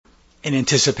in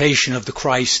anticipation of the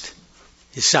Christ,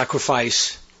 his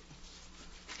sacrifice,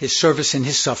 his service and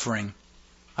his suffering,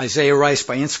 Isaiah writes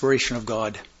by inspiration of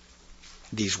God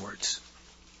these words.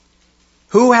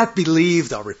 Who hath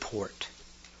believed our report?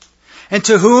 And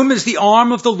to whom is the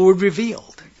arm of the Lord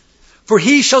revealed? For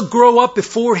he shall grow up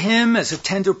before him as a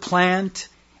tender plant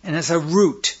and as a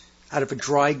root out of a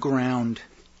dry ground.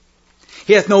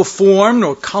 He hath no form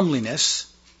nor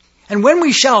comeliness. And when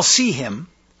we shall see him,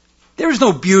 there is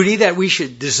no beauty that we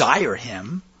should desire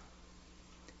him.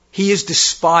 He is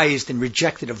despised and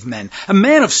rejected of men, a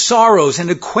man of sorrows and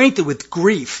acquainted with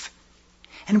grief.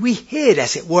 And we hid,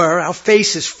 as it were, our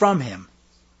faces from him.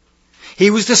 He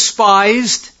was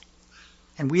despised,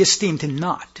 and we esteemed him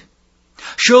not.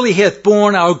 Surely he hath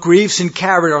borne our griefs and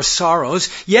carried our sorrows,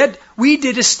 yet we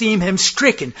did esteem him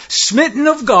stricken, smitten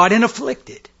of God, and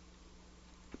afflicted.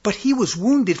 But he was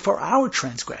wounded for our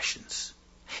transgressions.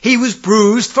 He was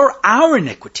bruised for our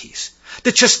iniquities.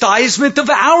 The chastisement of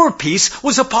our peace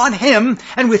was upon him,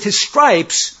 and with his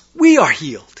stripes we are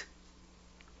healed.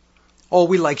 All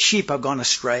we like sheep have gone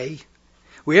astray.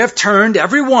 We have turned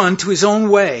every one to his own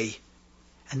way,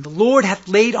 and the Lord hath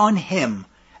laid on him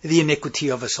the iniquity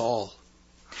of us all.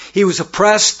 He was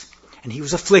oppressed, and he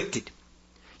was afflicted,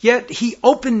 yet he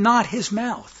opened not his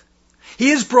mouth. He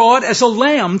is brought as a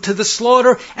lamb to the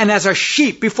slaughter, and as a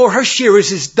sheep before her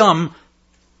shearers is dumb,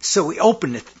 so he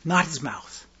openeth not his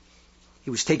mouth. He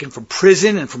was taken from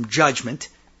prison and from judgment.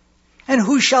 And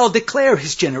who shall declare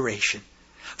his generation?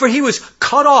 For he was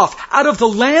cut off out of the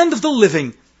land of the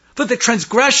living. For the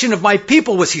transgression of my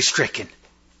people was he stricken.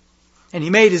 And he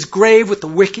made his grave with the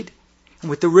wicked and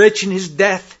with the rich in his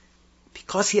death,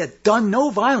 because he had done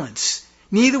no violence,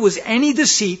 neither was any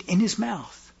deceit in his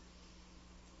mouth.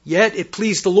 Yet it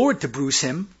pleased the Lord to bruise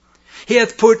him. He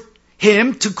hath put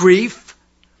him to grief.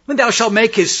 When thou shalt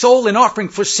make his soul an offering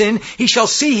for sin, he shall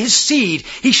see his seed.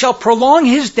 He shall prolong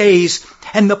his days,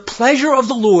 and the pleasure of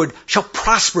the Lord shall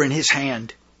prosper in his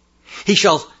hand. He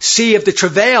shall see of the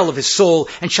travail of his soul,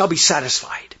 and shall be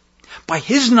satisfied. By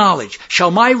his knowledge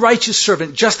shall my righteous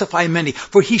servant justify many,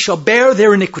 for he shall bear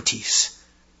their iniquities.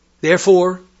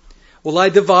 Therefore will I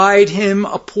divide him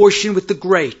a portion with the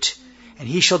great, and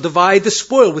he shall divide the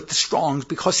spoil with the strong,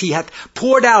 because he hath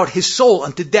poured out his soul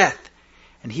unto death.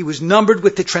 And he was numbered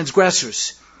with the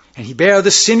transgressors, and he bare the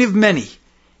sin of many,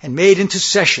 and made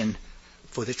intercession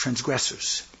for the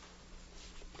transgressors.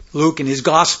 Luke in his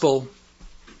gospel,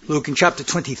 Luke in chapter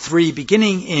 23,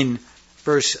 beginning in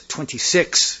verse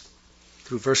 26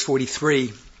 through verse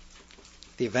 43,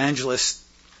 the evangelist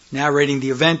narrating the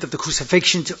event of the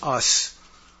crucifixion to us.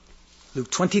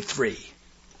 Luke 23,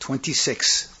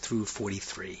 26 through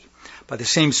 43. By the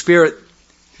same Spirit,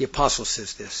 the apostle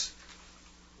says this.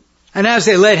 And as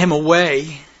they led him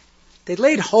away, they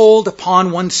laid hold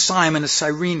upon one Simon, a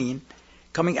Cyrenian,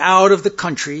 coming out of the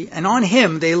country, and on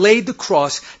him they laid the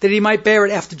cross, that he might bear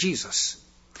it after Jesus.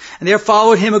 And there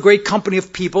followed him a great company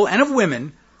of people and of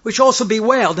women, which also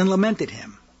bewailed and lamented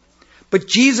him. But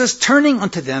Jesus, turning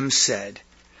unto them, said,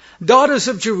 Daughters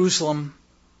of Jerusalem,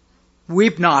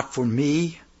 weep not for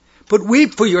me, but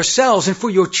weep for yourselves and for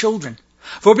your children.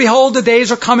 For behold, the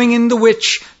days are coming in the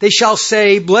which they shall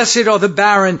say, Blessed are the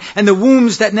barren, and the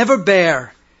wombs that never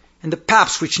bare, and the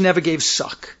paps which never gave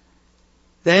suck.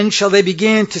 Then shall they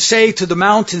begin to say to the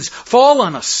mountains, Fall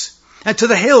on us, and to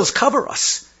the hills, cover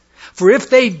us. For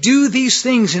if they do these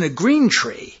things in a green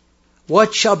tree,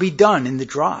 what shall be done in the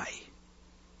dry?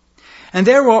 And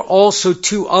there were also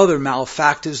 2 other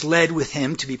malefactors led with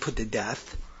him to be put to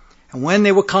death. And when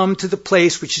they were come to the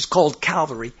place which is called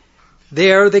Calvary,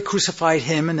 there they crucified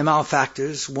him and the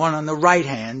malefactors, one on the right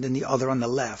hand and the other on the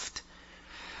left.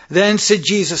 Then said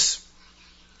Jesus,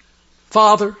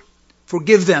 Father,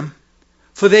 forgive them,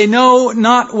 for they know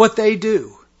not what they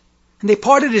do. And they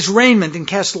parted his raiment and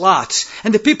cast lots.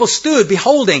 And the people stood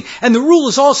beholding, and the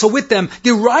rulers also with them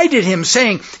derided him,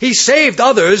 saying, He saved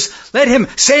others, let him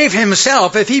save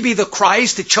himself, if he be the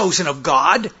Christ, the chosen of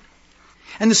God.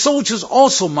 And the soldiers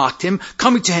also mocked him,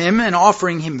 coming to him and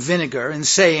offering him vinegar, and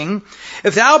saying,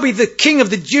 If thou be the King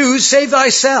of the Jews, save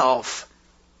thyself.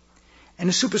 And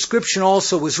a superscription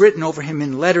also was written over him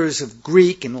in letters of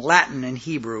Greek and Latin and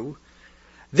Hebrew,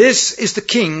 This is the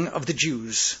King of the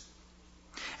Jews.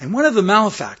 And one of the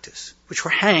malefactors, which were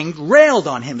hanged, railed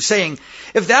on him, saying,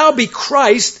 If thou be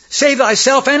Christ, save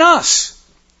thyself and us.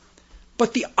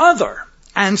 But the other,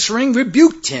 answering,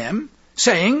 rebuked him,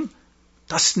 saying,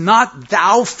 Dost not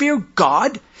thou fear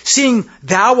God, seeing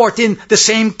thou art in the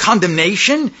same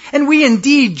condemnation? And we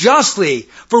indeed justly,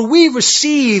 for we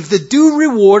receive the due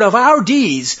reward of our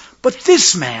deeds. But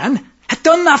this man hath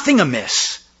done nothing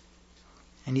amiss.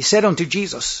 And he said unto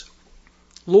Jesus,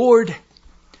 Lord,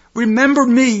 remember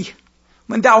me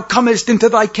when thou comest into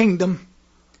thy kingdom.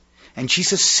 And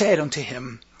Jesus said unto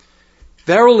him,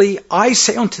 Verily I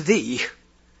say unto thee,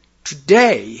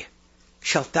 today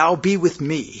shalt thou be with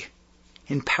me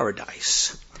in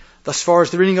paradise. Thus far as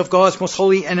the reading of God's most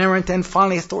holy, inerrant, and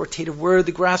finally authoritative word.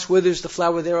 The grass withers, the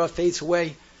flower thereof fades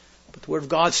away, but the word of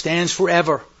God stands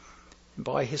forever. And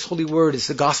by his holy word is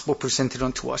the gospel presented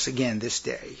unto us again this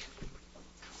day.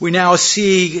 We now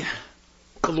see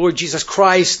the Lord Jesus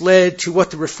Christ led to what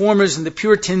the Reformers and the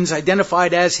Puritans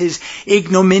identified as his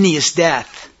ignominious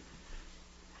death.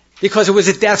 Because it was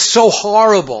a death so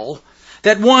horrible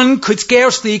that one could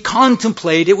scarcely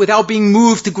contemplate it without being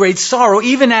moved to great sorrow,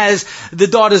 even as the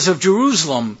daughters of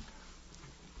Jerusalem.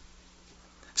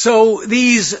 So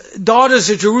these daughters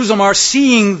of Jerusalem are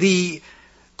seeing the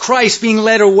Christ being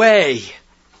led away,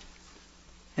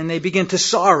 and they begin to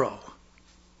sorrow.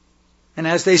 And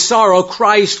as they sorrow,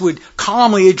 Christ would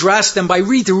calmly address them by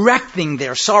redirecting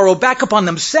their sorrow back upon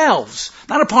themselves,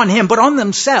 not upon him, but on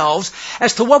themselves,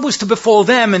 as to what was to befall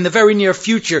them in the very near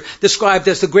future, described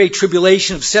as the Great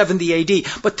Tribulation of 70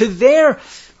 AD. But to their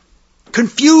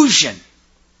confusion,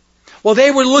 while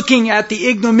they were looking at the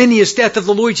ignominious death of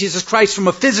the Lord Jesus Christ from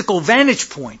a physical vantage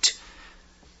point,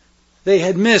 they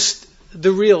had missed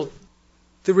the real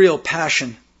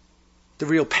passion, the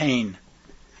real pain,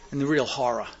 and the real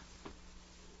horror.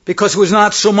 Because it was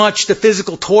not so much the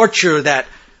physical torture that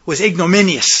was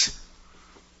ignominious,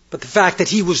 but the fact that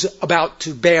he was about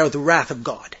to bear the wrath of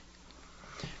God.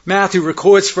 Matthew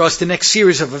records for us the next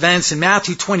series of events in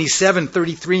Matthew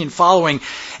 27:33 and following.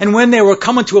 And when they were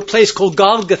come unto a place called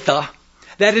Golgotha,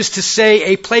 that is to say,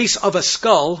 a place of a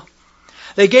skull,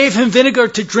 they gave him vinegar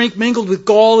to drink mingled with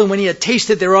gall, and when he had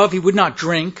tasted thereof, he would not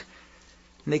drink.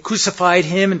 And they crucified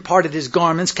him and parted his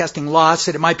garments, casting lots,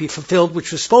 that it might be fulfilled,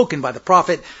 which was spoken by the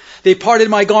prophet. They parted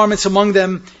my garments among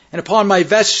them, and upon my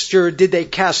vesture did they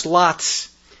cast lots.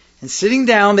 And sitting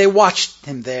down, they watched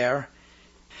him there,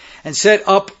 and set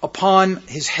up upon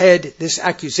his head this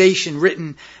accusation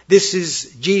written, This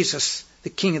is Jesus, the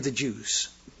King of the Jews.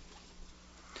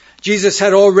 Jesus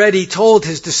had already told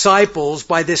his disciples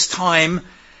by this time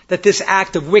that this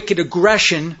act of wicked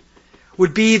aggression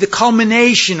would be the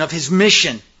culmination of his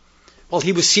mission while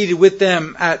he was seated with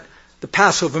them at the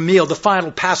Passover meal, the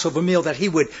final Passover meal that he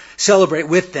would celebrate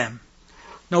with them.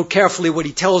 Note carefully what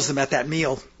he tells them at that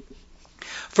meal.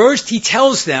 First, he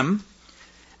tells them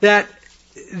that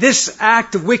this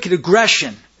act of wicked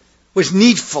aggression was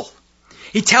needful.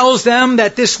 He tells them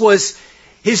that this was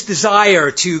his desire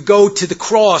to go to the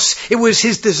cross. It was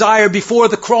his desire before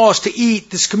the cross to eat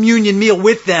this communion meal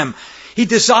with them. He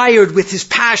desired with his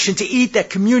passion to eat that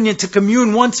communion, to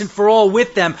commune once and for all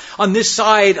with them on this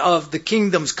side of the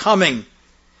kingdom's coming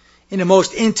in a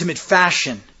most intimate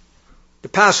fashion. The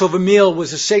Passover meal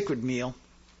was a sacred meal.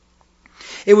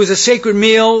 It was a sacred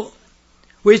meal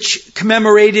which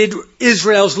commemorated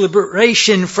Israel's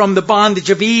liberation from the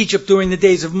bondage of Egypt during the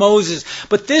days of Moses.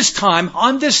 But this time,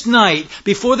 on this night,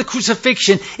 before the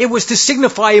crucifixion, it was to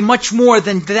signify much more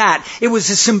than that. It was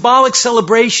a symbolic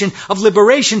celebration of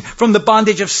liberation from the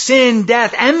bondage of sin,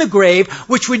 death, and the grave,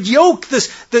 which would yoke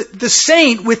the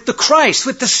saint with the Christ,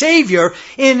 with the Savior,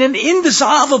 in an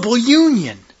indissoluble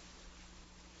union.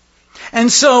 And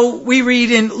so we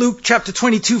read in Luke chapter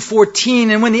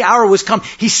 22:14, and when the hour was come,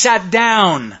 he sat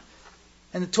down,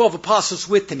 and the 12 apostles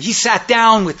with him. He sat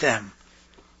down with them.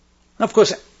 Now, of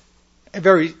course, a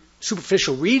very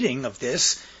superficial reading of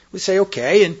this would say,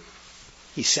 okay, and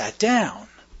he sat down.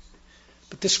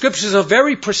 But the scriptures are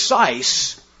very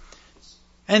precise,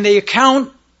 and they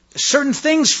account certain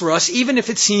things for us, even if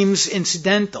it seems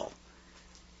incidental.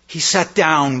 He sat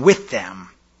down with them.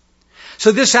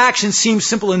 So this action seems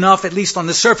simple enough, at least on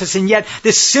the surface, and yet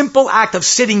this simple act of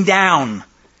sitting down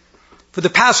for the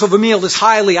Passover meal is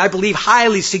I believe,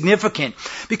 highly significant.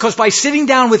 Because by sitting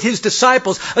down with his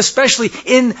disciples, especially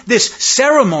in this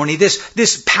ceremony,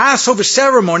 this Passover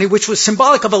ceremony, which was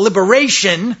symbolic of a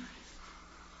liberation,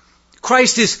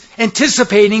 Christ is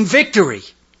anticipating victory.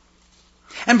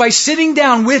 And by sitting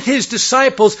down with his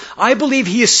disciples, I believe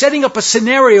he is setting up a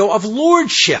scenario of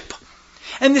lordship.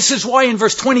 And this is why in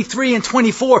verse 23 and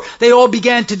 24, they all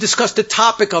began to discuss the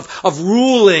topic of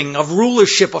ruling, of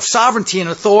rulership, of sovereignty and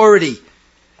authority.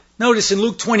 Notice in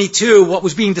Luke 22 what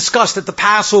was being discussed at the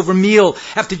Passover meal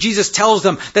after Jesus tells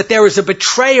them that there is a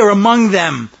betrayer among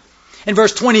them. In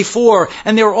verse 24,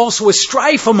 and there also a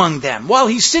strife among them. While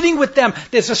he's sitting with them,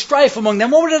 there's a strife among them.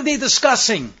 What are they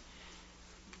discussing?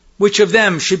 Which of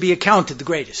them should be accounted the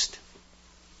greatest?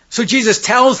 So Jesus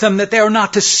tells them that they are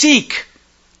not to seek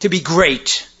to be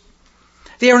great.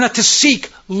 They are not to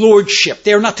seek lordship.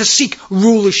 They are not to seek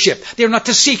rulership. They are not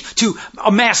to seek to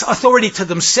amass authority to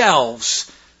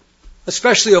themselves,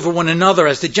 especially over one another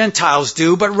as the Gentiles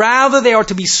do, but rather they are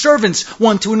to be servants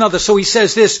one to another. So he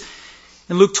says this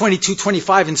in Luke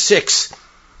 22:25 and 6.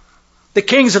 The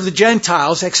kings of the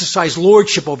Gentiles exercise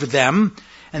lordship over them,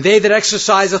 and they that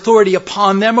exercise authority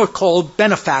upon them are called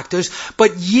benefactors.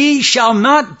 But ye shall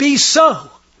not be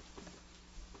so.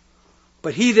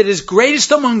 But he that is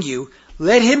greatest among you,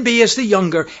 let him be as the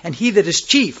younger, and he that is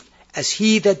chief as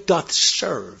he that doth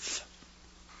serve.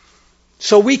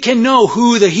 So we can know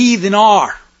who the heathen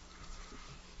are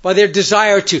by their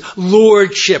desire to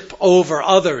lordship over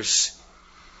others.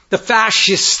 The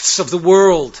fascists of the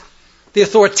world, the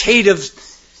authoritative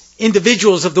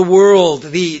individuals of the world,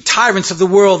 the tyrants of the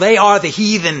world, they are the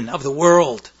heathen of the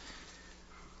world.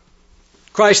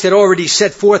 Christ had already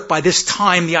set forth by this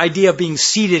time the idea of being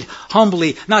seated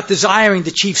humbly, not desiring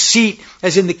the chief seat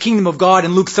as in the kingdom of God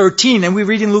in Luke 13. And we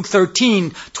read in Luke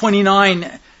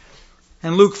 13:29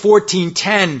 and Luke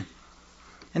 14:10.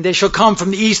 And they shall come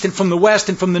from the east and from the west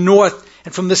and from the north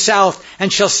and from the south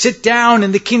and shall sit down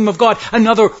in the kingdom of God.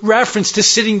 Another reference to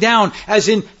sitting down as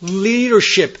in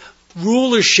leadership,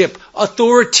 rulership,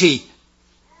 authority.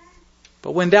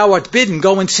 But when thou art bidden,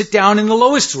 go and sit down in the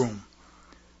lowest room,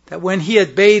 that when he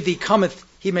that bade thee cometh,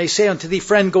 he may say unto thee,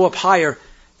 Friend, go up higher.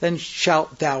 Then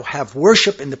shalt thou have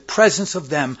worship in the presence of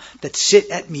them that sit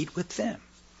at meat with them.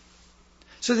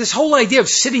 So this whole idea of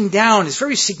sitting down is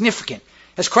very significant,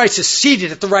 as Christ is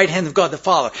seated at the right hand of God the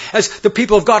Father, as the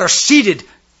people of God are seated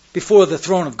before the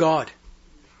throne of God.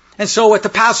 And so at the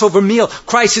Passover meal,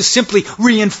 Christ is simply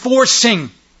reinforcing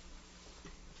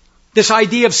this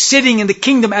idea of sitting in the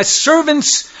kingdom as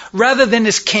servants rather than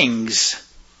as kings.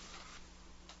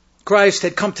 Christ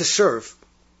had come to serve.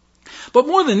 But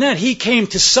more than that, he came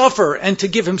to suffer and to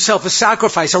give himself a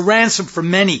sacrifice, a ransom for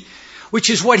many, which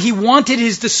is what he wanted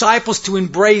his disciples to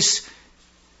embrace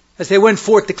as they went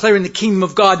forth declaring the kingdom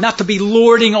of God, not to be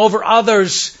lording over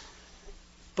others,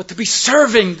 but to be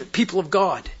serving the people of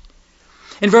God.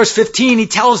 In verse 15, he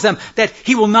tells them that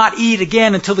he will not eat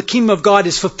again until the kingdom of God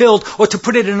is fulfilled, or to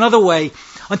put it another way,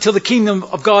 until the kingdom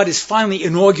of God is finally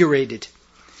inaugurated.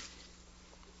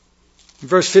 In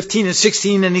verse 15 and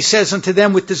 16, and he says unto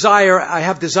them, with desire, I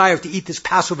have desire to eat this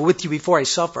Passover with you before I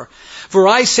suffer. For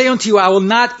I say unto you, I will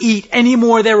not eat any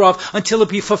more thereof until it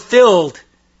be fulfilled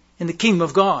in the kingdom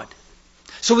of God.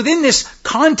 So within this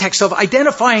context of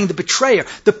identifying the betrayer,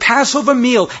 the Passover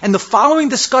meal, and the following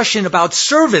discussion about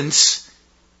servants,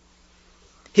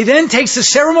 he then takes the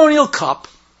ceremonial cup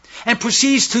and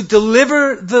proceeds to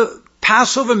deliver the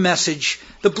Passover message,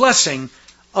 the blessing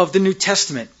of the New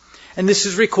Testament. And this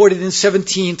is recorded in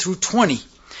 17 through 20.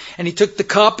 And he took the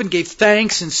cup and gave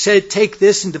thanks and said, Take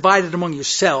this and divide it among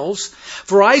yourselves.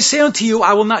 For I say unto you,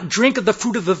 I will not drink of the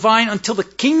fruit of the vine until the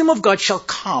kingdom of God shall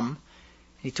come. And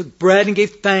he took bread and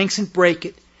gave thanks and brake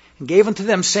it and gave unto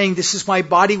them, saying, This is my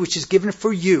body which is given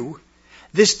for you.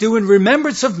 This do in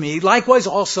remembrance of me. Likewise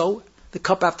also the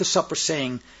cup after supper,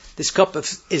 saying, This cup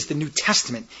is the New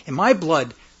Testament in my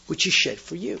blood which is shed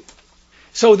for you.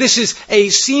 So this is a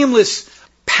seamless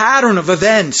pattern of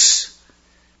events.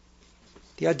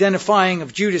 The identifying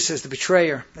of Judas as the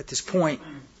betrayer at this point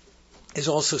is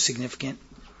also significant,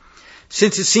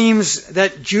 since it seems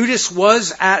that Judas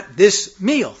was at this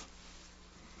meal.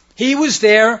 He was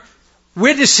there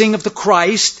witnessing of the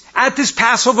Christ at this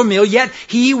Passover meal, yet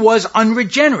he was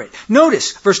unregenerate.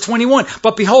 Notice verse 21,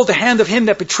 But behold, the hand of him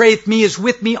that betrayeth me is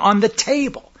with me on the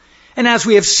table. And as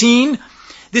we have seen,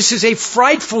 this is a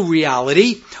frightful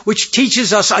reality which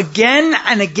teaches us again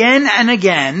and again and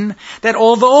again that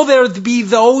although there be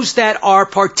those that are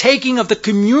partaking of the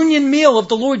communion meal of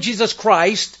the Lord Jesus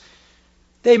Christ,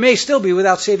 they may still be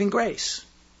without saving grace.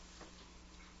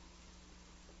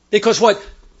 Because what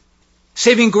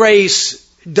saving grace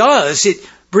does, it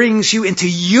brings you into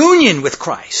union with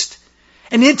Christ,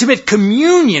 an intimate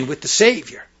communion with the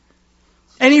Savior.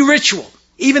 Any ritual,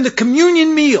 even the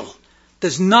communion meal,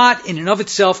 does not in and of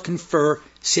itself confer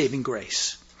saving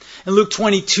grace. In Luke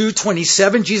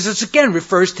 22:27, Jesus again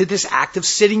refers to this act of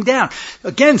sitting down,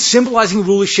 again symbolizing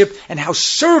rulership and how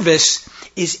service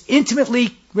is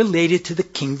intimately related to the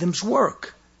kingdom's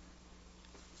work.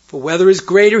 For whether is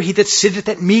greater, he that sitteth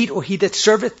at meat or he that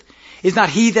serveth? Is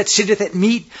not he that sitteth at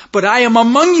meat, but I am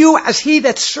among you as he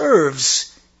that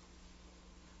serves.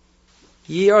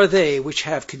 Ye are they which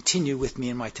have continued with me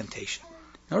in my temptation.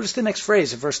 Notice the next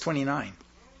phrase of verse 29.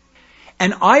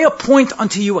 And I appoint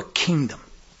unto you a kingdom,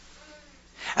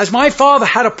 as my Father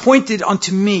had appointed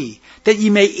unto me, that ye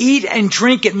may eat and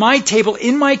drink at my table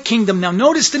in my kingdom. Now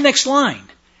notice the next line.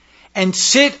 And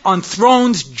sit on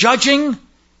thrones judging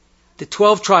the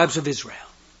 12 tribes of Israel.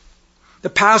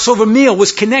 The Passover meal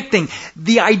was connecting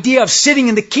the idea of sitting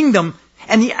in the kingdom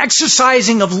and the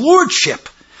exercising of lordship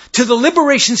to the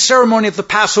liberation ceremony of the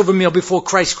Passover meal before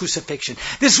Christ's crucifixion.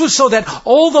 This was so that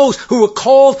all those who were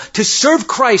called to serve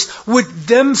Christ would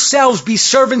themselves be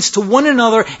servants to one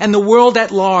another and the world at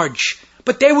large.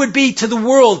 But they would be to the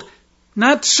world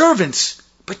not servants,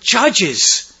 but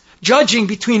judges, judging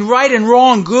between right and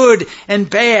wrong, good and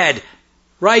bad,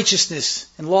 righteousness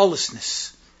and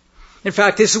lawlessness. In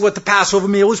fact, this is what the Passover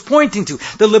meal was pointing to.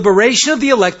 The liberation of the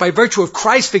elect by virtue of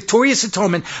Christ's victorious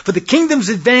atonement for the kingdom's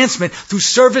advancement through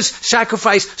service,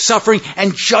 sacrifice, suffering,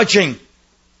 and judging.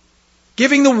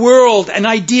 Giving the world an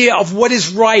idea of what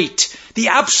is right, the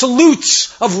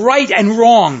absolutes of right and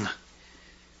wrong.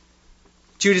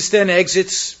 Judas then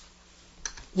exits,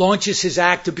 launches his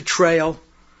act of betrayal,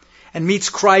 and meets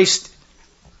Christ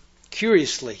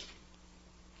curiously,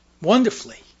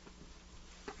 wonderfully,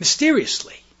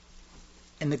 mysteriously,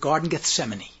 in the Garden of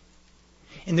Gethsemane.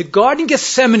 In the Garden of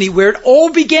Gethsemane, where it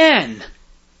all began.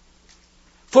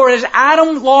 For as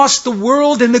Adam lost the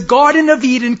world in the Garden of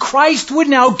Eden, Christ would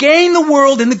now gain the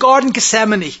world in the Garden of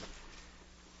Gethsemane.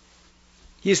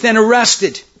 He is then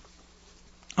arrested,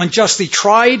 unjustly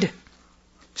tried,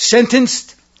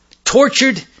 sentenced,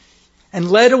 tortured, and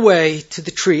led away to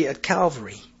the tree at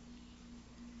Calvary.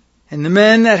 And the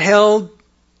men that held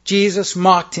Jesus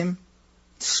mocked him,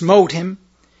 smote him,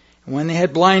 and when they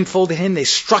had blindfolded him, they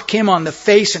struck him on the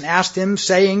face and asked him,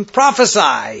 saying,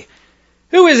 Prophesy!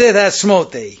 Who is it that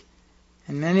smote thee?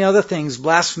 And many other things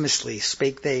blasphemously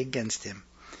spake they against him.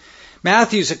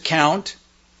 Matthew's account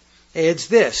adds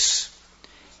this.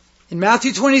 In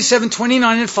Matthew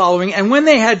 27:29 and following, and when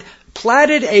they had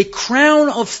platted a crown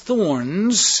of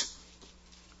thorns,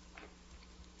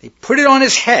 they put it on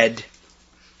his head,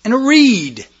 and a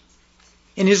reed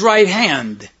in his right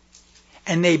hand.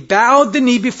 And they bowed the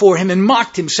knee before him and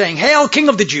mocked him, saying, Hail, King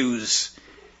of the Jews!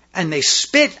 And they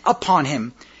spit upon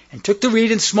him, and took the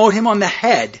reed and smote him on the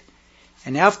head.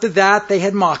 And after that they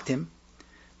had mocked him,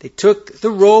 they took the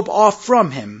robe off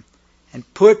from him,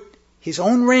 and put his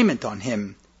own raiment on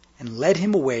him, and led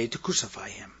him away to crucify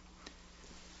him.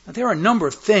 Now there are a number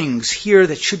of things here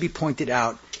that should be pointed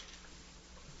out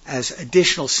as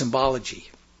additional symbology.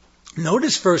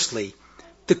 Notice firstly,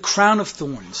 the crown of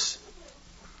thorns.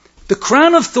 The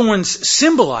crown of thorns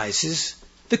symbolizes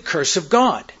the curse of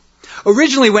God.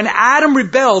 Originally, when Adam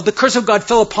rebelled, the curse of God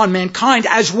fell upon mankind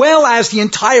as well as the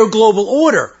entire global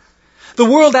order. The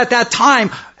world at that time,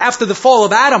 after the fall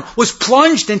of Adam, was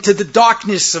plunged into the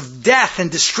darkness of death and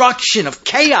destruction, of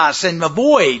chaos and the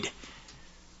void.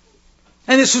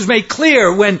 And this was made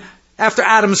clear when, after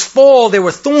Adam's fall, there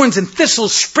were thorns and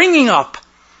thistles springing up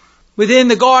within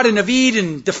the Garden of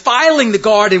Eden, defiling the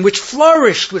garden, which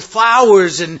flourished with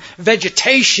flowers and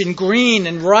vegetation, green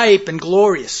and ripe and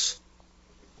glorious.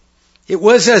 It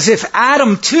was as if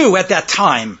Adam, too, at that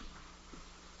time,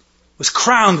 was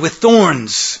crowned with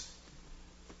thorns,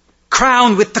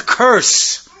 crowned with the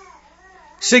curse,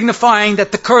 signifying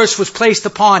that the curse was placed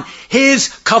upon his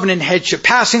covenant headship,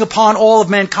 passing upon all of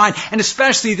mankind, and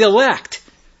especially the elect.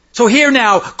 So here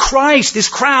now, Christ is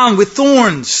crowned with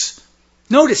thorns.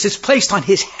 Notice it's placed on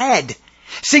his head,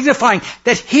 signifying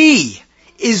that he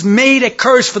is made a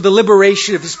curse for the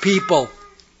liberation of his people.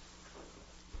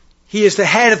 He is the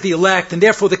head of the elect, and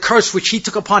therefore the curse which he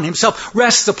took upon himself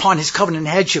rests upon his covenant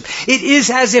headship. It is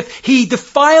as if he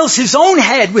defiles his own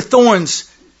head with thorns,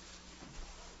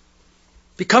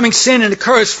 becoming sin and a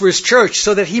curse for his church,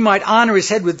 so that he might honor his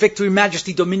head with victory,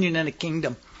 majesty, dominion, and a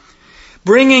kingdom.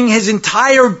 Bringing his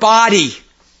entire body,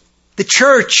 the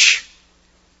church,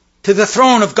 to the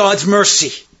throne of God's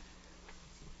mercy,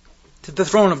 to the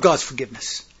throne of God's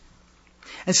forgiveness.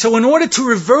 And so in order to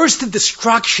reverse the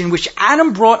destruction which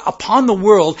Adam brought upon the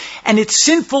world and its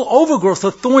sinful overgrowth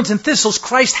of thorns and thistles,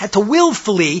 Christ had to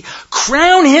willfully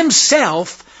crown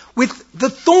himself with the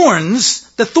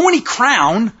thorns, the thorny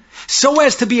crown, so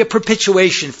as to be a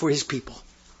propitiation for his people.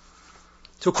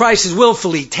 So Christ is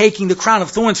willfully taking the crown of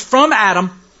thorns from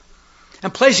Adam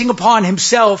and placing upon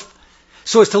himself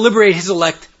so as to liberate his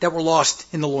elect that were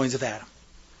lost in the loins of Adam.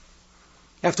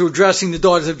 After addressing the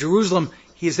daughters of Jerusalem,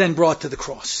 he is then brought to the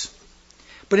cross.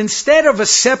 But instead of a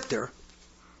scepter,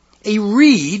 a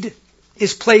reed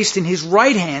is placed in his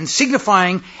right hand,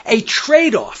 signifying a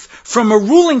trade-off from a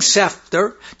ruling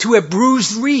scepter to a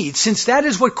bruised reed, since that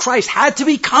is what Christ had to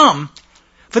become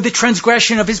for the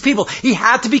transgression of his people. He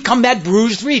had to become that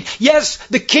bruised reed. Yes,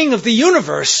 the king of the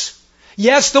universe.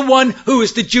 Yes, the one who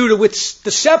is the Judah with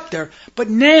the scepter. But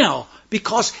now,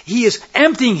 because he is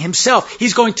emptying himself,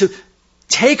 he's going to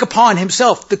take upon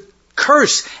himself the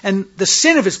curse and the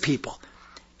sin of his people.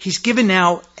 he's given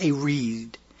now a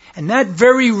reed. And that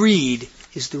very reed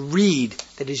is the reed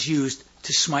that is used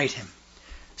to smite him.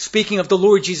 Speaking of the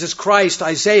Lord Jesus Christ,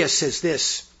 Isaiah says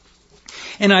this.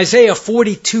 In Isaiah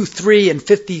 42:3 and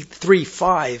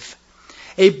 53:5,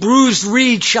 a bruised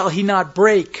reed shall he not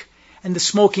break, and the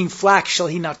smoking flax shall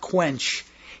he not quench.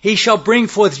 He shall bring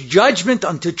forth judgment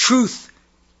unto truth.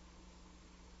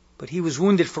 But he was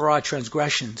wounded for our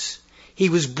transgressions. He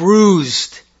was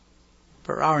bruised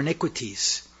for our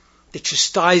iniquities. The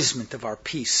chastisement of our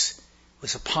peace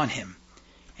was upon him.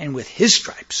 And with his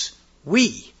stripes,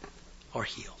 we are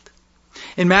healed.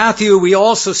 In Matthew, we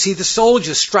also see the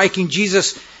soldiers striking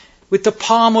Jesus with the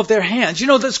palm of their hands. You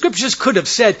know, the scriptures could have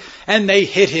said, and they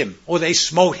hit him, or they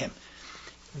smote him.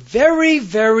 Very,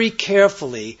 very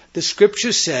carefully, the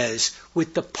scripture says,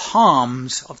 with the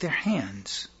palms of their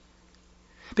hands.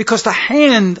 Because the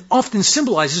hand often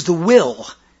symbolizes the will.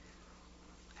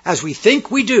 As we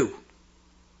think, we do.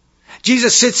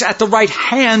 Jesus sits at the right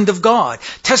hand of God,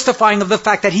 testifying of the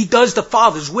fact that he does the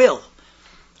Father's will.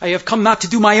 I have come not to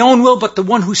do my own will, but the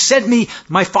one who sent me,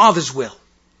 my Father's will.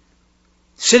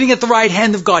 Sitting at the right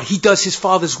hand of God, he does his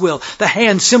Father's will. The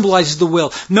hand symbolizes the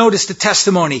will. Notice the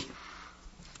testimony.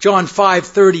 John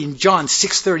 5:30 and John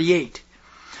 6:38.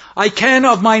 I can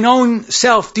of mine own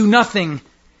self do nothing.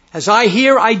 As I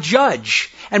hear, I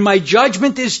judge, and my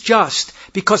judgment is just,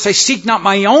 because I seek not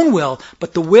my own will,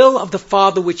 but the will of the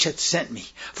Father which hath sent me.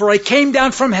 For I came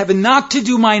down from heaven not to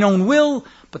do mine own will,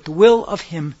 but the will of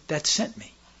him that sent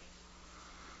me.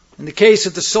 In the case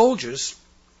of the soldiers,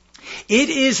 it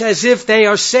is as if they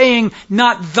are saying,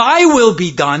 not thy will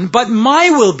be done, but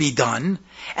my will be done,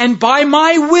 and by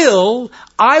my will,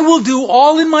 I will do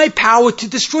all in my power to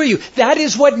destroy you. That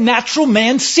is what natural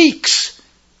man seeks.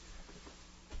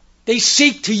 They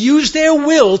seek to use their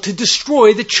will to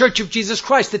destroy the church of Jesus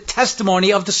Christ, the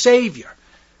testimony of the Savior.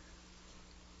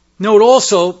 Note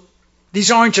also, these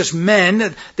aren't just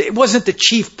men. It wasn't the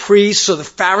chief priests or the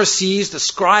Pharisees, the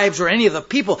scribes, or any of the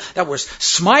people that were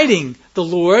smiting the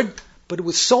Lord, but it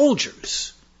was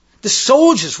soldiers. The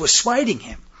soldiers were smiting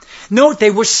him. Note, they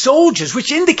were soldiers,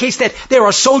 which indicates that there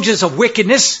are soldiers of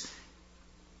wickedness,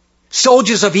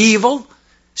 soldiers of evil,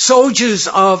 soldiers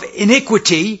of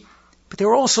iniquity, but there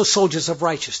are also soldiers of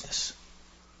righteousness.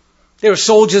 There are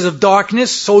soldiers of darkness,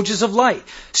 soldiers of light,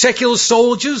 secular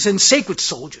soldiers and sacred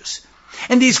soldiers.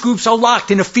 And these groups are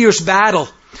locked in a fierce battle.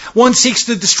 One seeks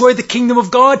to destroy the kingdom of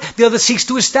God, the other seeks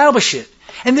to establish it.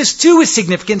 And this too is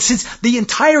significant, since the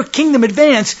entire kingdom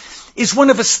advance is one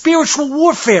of a spiritual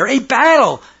warfare, a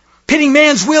battle, pitting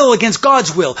man's will against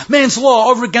God's will, man's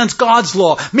law over against God's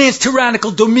law, man's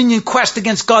tyrannical dominion quest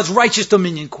against God's righteous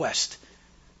dominion quest.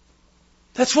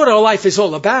 That's what our life is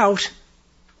all about.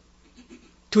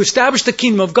 To establish the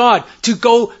kingdom of God, to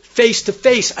go face to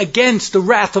face against the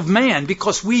wrath of man,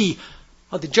 because we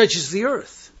are the judges of the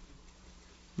earth.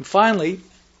 And finally,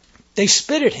 they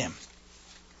spit at him.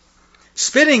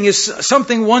 Spitting is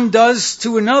something one does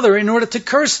to another in order to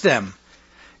curse them.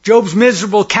 Job's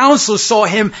miserable counselors saw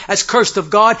him as cursed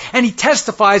of God, and he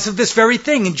testifies of this very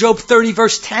thing in Job 30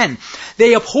 verse 10.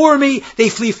 They abhor me, they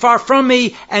flee far from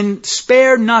me, and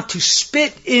spare not to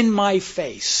spit in my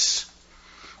face.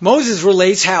 Moses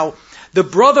relates how the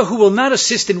brother who will not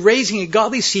assist in raising a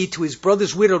godly seed to his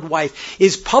brother's widowed wife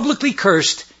is publicly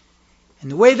cursed,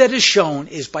 and the way that is shown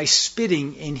is by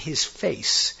spitting in his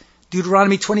face.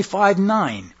 Deuteronomy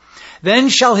 25:9. Then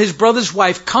shall his brother's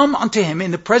wife come unto him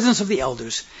in the presence of the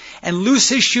elders, and loose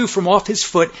his shoe from off his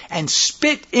foot, and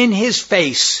spit in his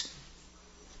face,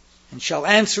 and shall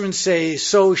answer and say,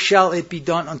 so shall it be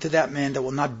done unto that man that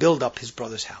will not build up his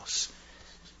brother's house.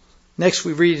 Next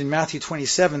we read in Matthew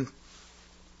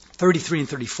 27:33 and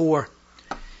 34.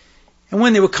 And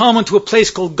when they were come unto a place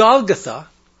called Golgotha,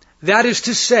 that is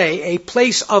to say, a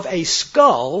place of a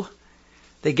skull,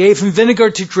 they gave him vinegar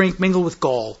to drink mingled with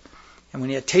gall. And when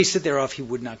he had tasted thereof, he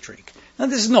would not drink. Now,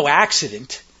 this is no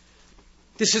accident.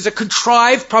 This is a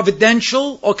contrived,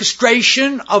 providential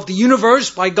orchestration of the universe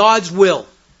by God's will.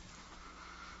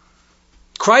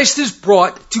 Christ is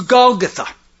brought to Golgotha,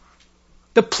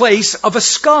 the place of a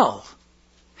skull.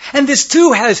 And this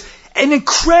too has an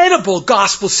incredible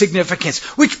gospel significance,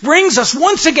 which brings us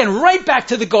once again right back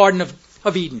to the Garden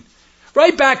of Eden.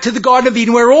 Right back to the Garden of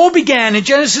Eden, where it all began in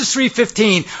Genesis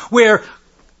 3:15, where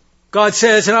God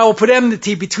says, and I will put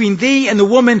enmity between thee and the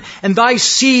woman, and thy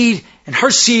seed and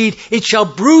her seed. It shall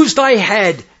bruise thy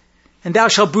head, and thou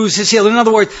shalt bruise his heel. In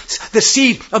other words, the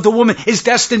seed of the woman is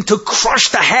destined to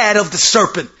crush the head of the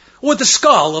serpent, or the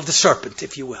skull of the serpent,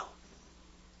 if you will.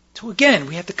 So again,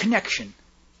 we have the connection.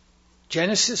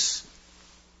 Genesis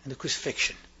and the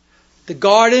crucifixion. The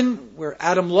garden where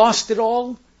Adam lost it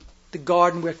all, the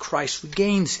garden where Christ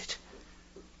regains it.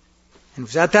 And it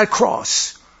was at that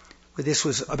cross where this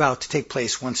was about to take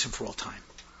place once and for all time,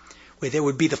 where there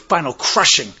would be the final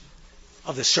crushing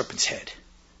of the serpent's head.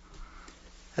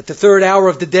 At the third hour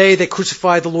of the day, they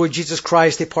crucified the Lord Jesus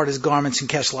Christ. They parted his garments and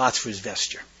cast lots for his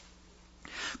vesture.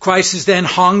 Christ is then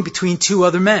hung between two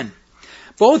other men,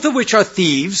 both of which are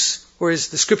thieves, or as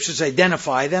the scriptures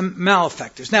identify them,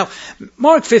 malefactors. Now,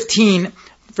 Mark 15,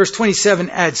 verse 27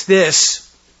 adds this,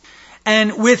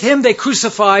 and with him they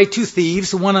crucified two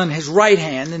thieves, the one on his right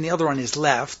hand and the other on his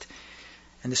left.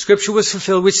 And the scripture was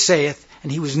fulfilled which saith,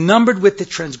 and he was numbered with the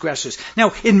transgressors.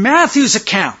 Now, in Matthew's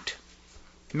account,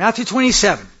 in Matthew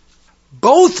 27,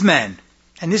 both men,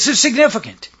 and this is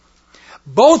significant,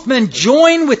 both men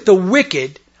join with the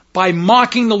wicked by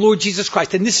mocking the Lord Jesus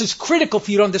Christ. And this is critical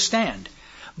for you to understand.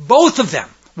 Both of them,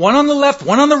 one on the left,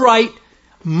 one on the right,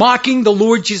 mocking the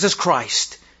Lord Jesus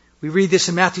Christ. We read this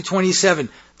in Matthew 27,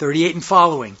 38 and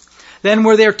following. Then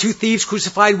were there two thieves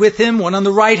crucified with him, one on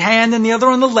the right hand and the other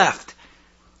on the left.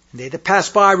 And they that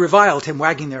passed by reviled him,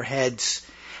 wagging their heads,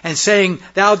 and saying,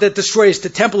 Thou that destroyest the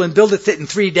temple and buildest it in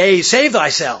 3 days, save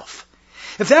thyself.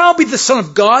 If thou be the Son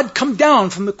of God, come down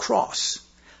from the cross.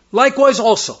 Likewise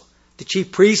also, the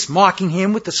chief priests, mocking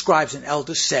him with the scribes and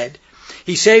elders, said,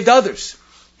 He saved others.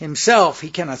 Himself he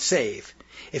cannot save.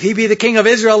 If he be the King of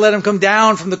Israel, let him come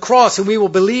down from the cross, and we will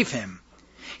believe him.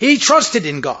 He trusted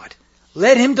in God.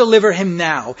 Let him deliver him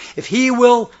now, if he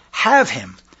will have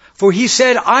him. For he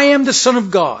said, I am the Son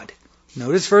of God.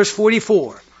 Notice verse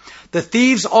 44. The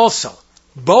thieves also,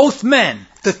 both men,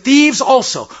 the thieves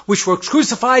also, which were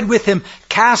crucified with him,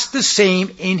 cast the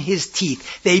same in his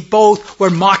teeth. They both were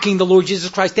mocking the Lord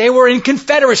Jesus Christ. They were in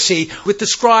confederacy with the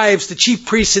scribes, the chief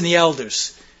priests, and the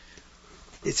elders.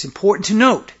 It's important to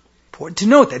note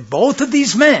that both of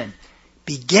these men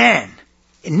began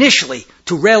initially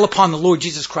to rail upon the Lord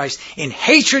Jesus Christ in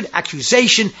hatred,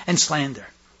 accusation, and slander.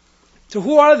 So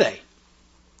who are they?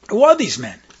 Who are these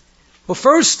men? Well,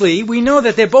 firstly, we know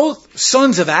that they're both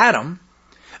sons of Adam,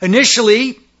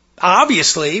 initially,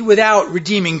 obviously, without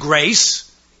redeeming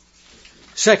grace.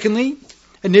 Secondly,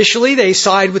 initially, they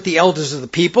side with the elders of the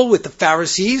people, with the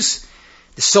Pharisees,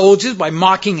 the soldiers, by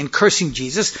mocking and cursing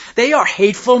Jesus. They are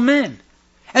hateful men.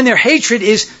 And their hatred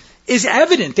is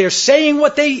evident. They're saying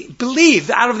what they believe.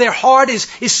 Out of their heart is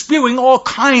spewing all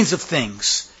kinds of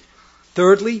things.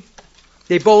 Thirdly,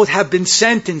 they both have been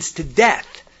sentenced to death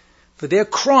for their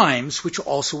crimes, which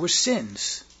also were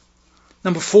sins.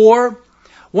 Number 4,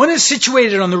 one is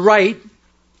situated on the right,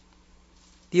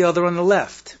 the other on the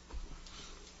left.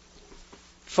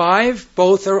 5,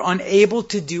 both are unable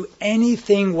to do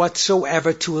anything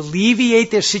whatsoever to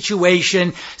alleviate their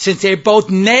situation, since they're both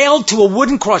nailed to a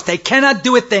wooden cross. They cannot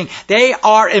do a thing. They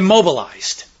are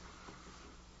immobilized.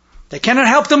 They cannot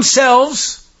help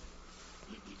themselves.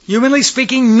 Humanly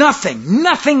speaking,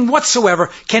 nothing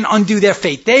whatsoever can undo their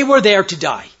fate. They were there to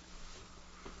die.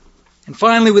 And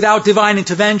finally, without divine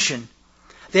intervention,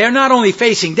 they are not only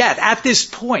facing death. At this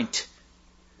point,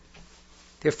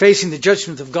 they're facing the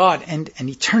judgment of God and an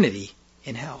eternity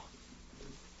in hell.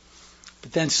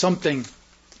 But then something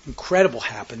incredible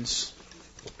happens.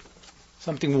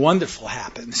 Something wonderful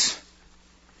happens.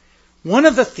 One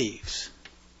of the thieves,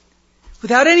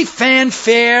 without any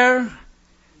fanfare,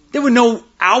 there were no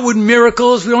outward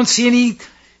miracles. We don't see any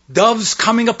doves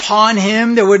coming upon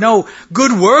him. There were no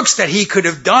good works that he could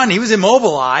have done. He was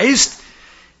immobilized.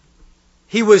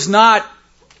 He was not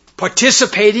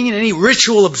participating in any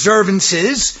ritual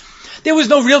observances. There was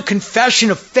no real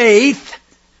confession of faith.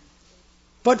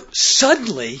 But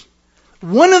suddenly,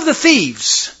 one of the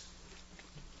thieves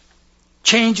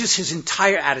changes his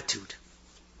entire attitude,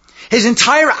 his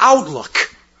entire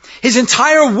outlook, his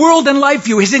entire world and life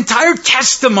view, his entire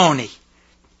testimony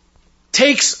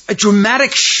takes a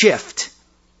dramatic shift.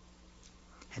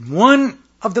 And one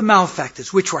of the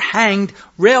malefactors, which were hanged,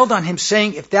 railed on him,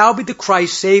 saying, If thou be the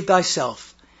Christ, save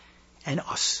thyself and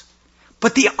us.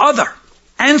 But the other,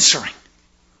 answering,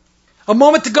 a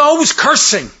moment ago was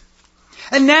cursing,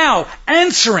 and now,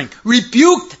 answering,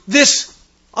 rebuked this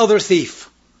other thief,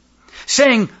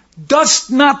 saying, Dost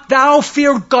not thou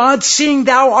fear God, seeing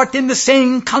thou art in the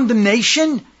same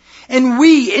condemnation? And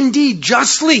we indeed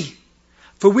justly,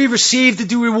 for we receive the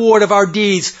due reward of our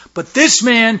deeds, but this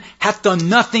man hath done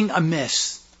nothing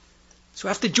amiss. So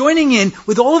after joining in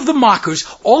with all of the mockers,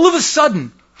 all of a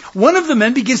sudden, one of the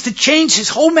men begins to change his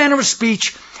whole manner of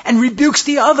speech and rebukes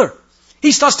the other.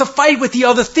 He starts to fight with the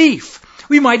other thief.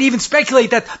 We might even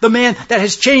speculate that the man that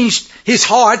has changed his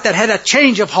heart, that had a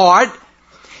change of heart,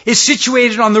 is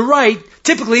situated on the right,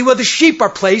 typically where the sheep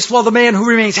are placed, while the man who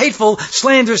remains hateful,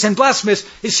 slanderous, and blasphemous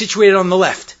is situated on the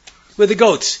left. where the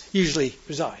goats usually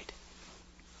reside.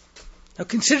 Now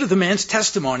consider the man's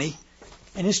testimony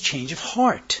and his change of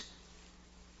heart.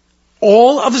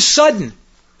 All of a sudden,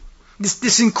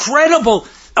 this incredible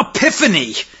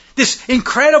epiphany, this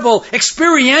incredible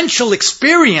experiential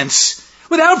experience,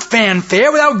 without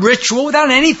fanfare, without ritual,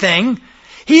 without anything,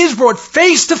 he is brought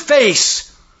face to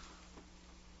face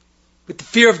with the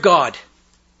fear of God.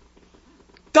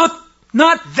 Doth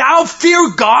not thou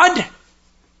fear God?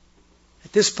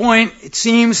 At this point, it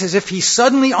seems as if he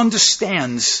suddenly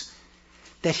understands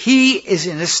that he is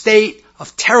in a state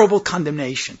of terrible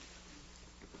condemnation.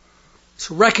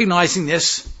 So recognizing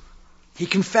this, he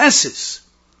confesses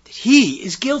that he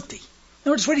is guilty.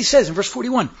 Notice what he says in verse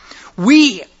 41.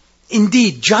 We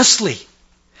indeed justly,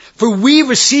 for we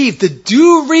receive the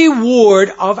due reward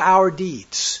of our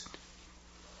deeds.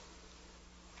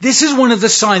 This is one of the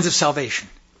signs of salvation.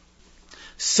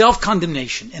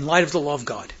 Self-condemnation in light of the law of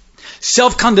God.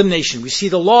 Self-condemnation. We see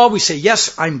the law, we say,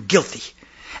 yes, I'm guilty.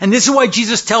 And this is why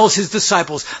Jesus tells his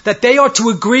disciples that they are to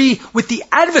agree with the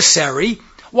adversary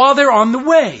while they're on the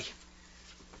way.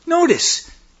 Notice,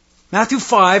 Matthew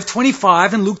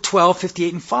 5:25 and Luke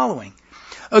 12:58 and following.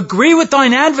 Agree with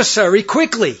thine adversary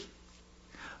quickly.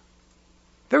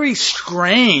 Very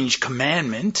strange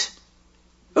commandment.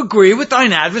 Agree with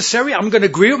thine adversary. I'm going to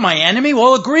agree with my enemy.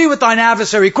 Well, agree with thine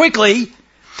adversary quickly,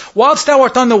 whilst thou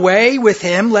art on the way with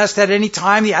him, lest at any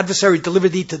time the adversary deliver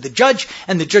thee to the judge,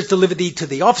 and the judge deliver thee to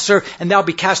the officer, and thou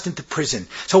be cast into prison.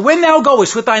 So when thou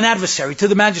goest with thine adversary to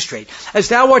the magistrate, as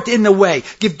thou art in the way,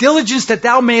 give diligence that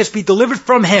thou mayest be delivered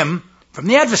from him, from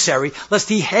the adversary, lest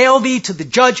he hale thee to the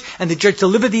judge, and the judge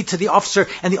deliver thee to the officer,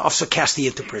 and the officer cast thee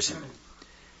into prison.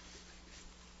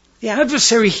 The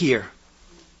adversary here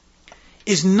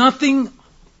is nothing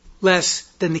less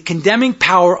than the condemning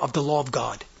power of the law of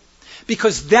God.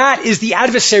 Because that is the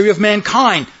adversary of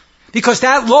mankind. Because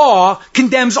that law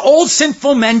condemns all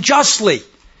sinful men justly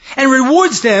and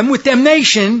rewards them with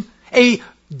damnation, a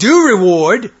due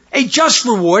reward, a just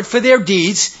reward for their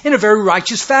deeds in a very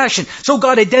righteous fashion. So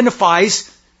God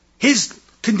identifies his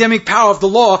condemning power of the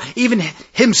law, even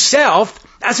himself,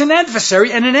 as an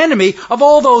adversary and an enemy of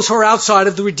all those who are outside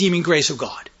of the redeeming grace of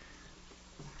God.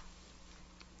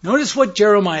 Notice what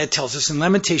Jeremiah tells us in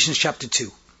Lamentations chapter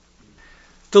 2.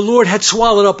 The Lord had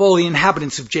swallowed up all the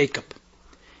inhabitants of Jacob,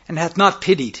 and hath not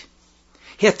pitied.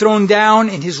 He hath thrown down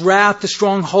in his wrath the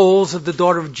strongholds of the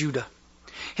daughter of Judah.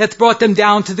 He hath brought them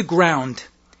down to the ground.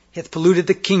 He hath polluted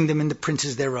the kingdom and the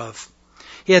princes thereof.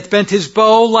 He hath bent his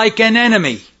bow like an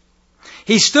enemy.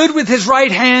 He stood with his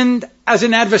right hand as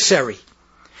an adversary,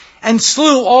 and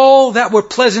slew all that were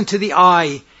pleasant to the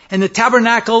eye. In the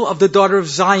tabernacle of the daughter of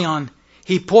Zion,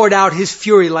 he poured out his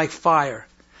fury like fire.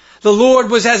 The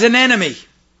Lord was as an enemy.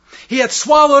 He hath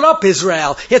swallowed up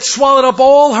Israel. He hath swallowed up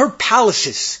all her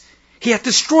palaces. He hath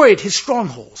destroyed his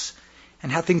strongholds,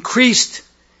 and hath increased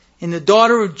in the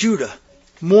daughter of Judah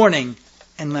mourning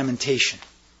and lamentation.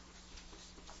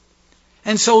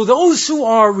 And so those who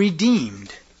are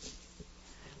redeemed,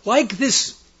 like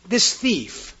this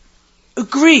thief,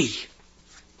 agree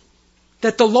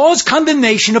that the law's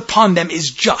condemnation upon them is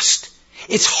just.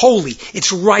 It's holy,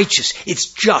 it's righteous,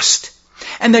 it's just.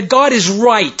 And that God is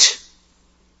right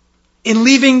in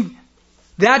leaving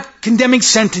that condemning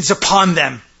sentence upon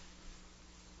them.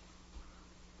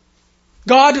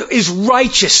 God is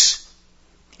righteous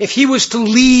if he was to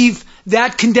leave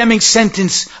that condemning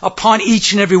sentence upon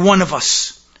each and every one of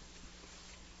us.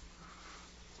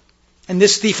 And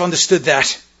this thief understood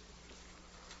that.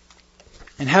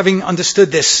 And having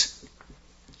understood this,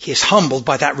 he is humbled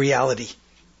by that reality.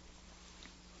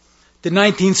 The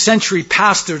 19th century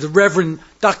pastor, the Reverend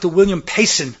Dr. William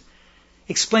Payson,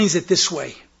 explains it this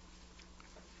way.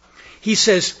 He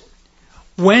says,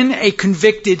 when a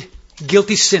convicted,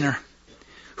 guilty sinner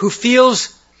who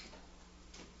feels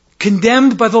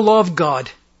condemned by the law of God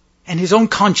and his own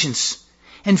conscience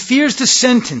and fears the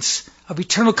sentence of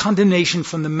eternal condemnation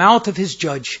from the mouth of his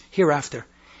judge hereafter,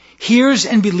 hears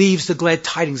and believes the glad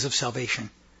tidings of salvation,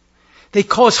 they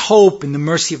cause hope in the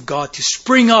mercy of God to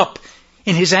spring up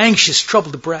in his anxious,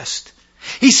 troubled breast.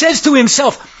 He says to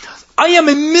himself, I am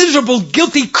a miserable,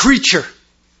 guilty creature.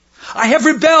 I have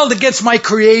rebelled against my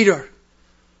Creator,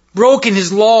 broken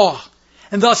his law,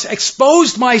 and thus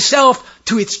exposed myself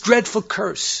to its dreadful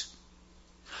curse.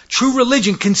 True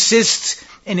religion consists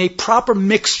in a proper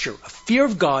mixture of fear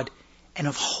of God and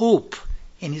of hope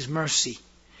in his mercy.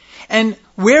 And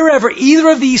wherever either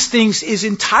of these things is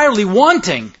entirely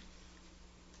wanting,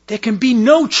 there can be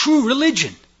no true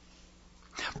religion.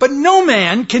 But no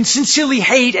man can sincerely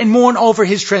hate and mourn over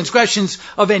his transgressions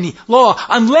of any law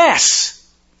unless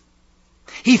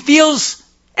he feels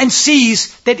and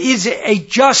sees that it is a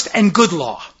just and good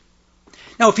law.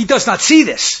 Now, if he does not see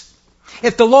this,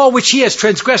 if the law which he has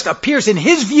transgressed appears in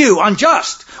his view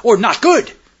unjust or not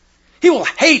good, he will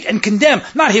hate and condemn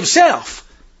not himself,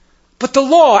 but the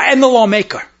law and the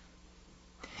lawmaker.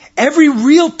 Every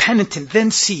real penitent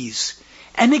then sees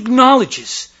and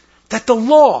acknowledges that the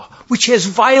law which he has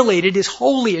violated is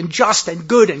holy and just and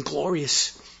good and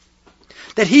glorious,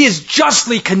 that he is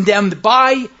justly condemned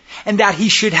by, and that he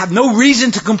should have no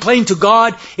reason to complain to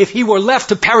God if he were left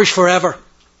to perish forever.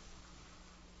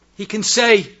 He can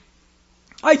say,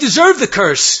 I deserve the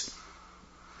curse.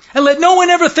 And let no one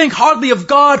ever think hardly of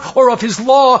God or of his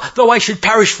law, though I should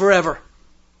perish forever.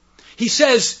 He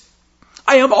says,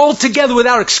 I am altogether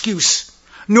without excuse,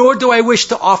 nor do I wish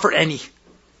to offer any.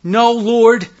 No,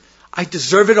 Lord, I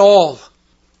deserve it all.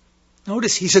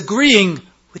 Notice he's agreeing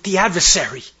with the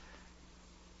adversary.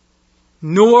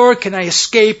 Nor can I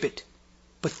escape it,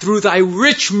 but through thy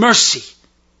rich mercy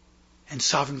and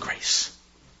sovereign grace.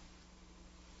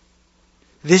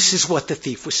 This is what the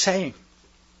thief was saying.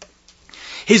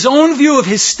 His own view of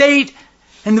his state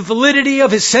and the validity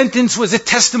of his sentence was a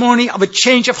testimony of a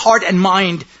change of heart and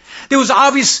mind. There was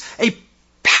obvious a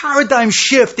paradigm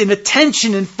shift in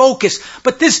attention and focus,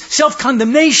 but this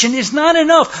self-condemnation is not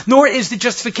enough, nor is the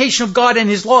justification of God and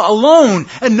his law alone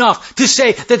enough to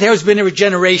say that there has been a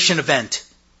regeneration event.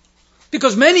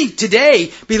 Because many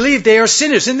today believe they are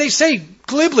sinners, and they say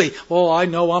glibly, well, I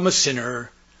know I'm a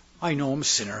sinner. I know I'm a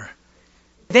sinner.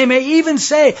 They may even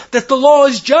say that the law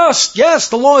is just. Yes,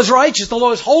 the law is righteous. The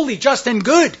law is holy, just, and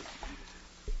good.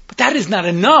 But that is not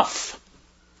enough.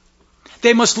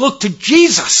 They must look to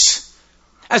Jesus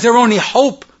as their only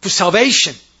hope for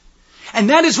salvation. And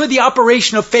that is where the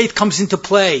operation of faith comes into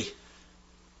play.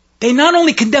 They not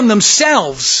only condemn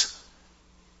themselves,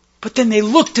 but then they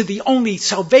look to the only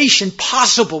salvation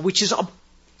possible, which is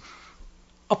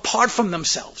apart from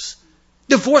themselves,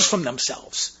 divorced from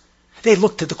themselves. They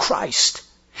look to the Christ.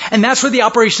 And that's where the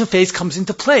operation of faith comes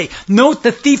into play. Note,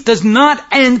 the thief does not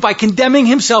end by condemning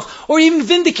himself or even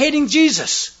vindicating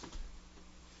Jesus.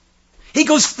 He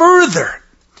goes further,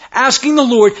 asking the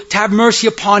Lord to have mercy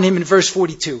upon him in verse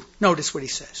 42. Notice what he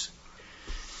says.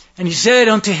 And he said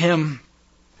unto him,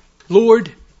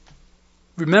 Lord,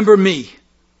 remember me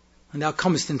when thou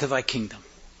comest into thy kingdom.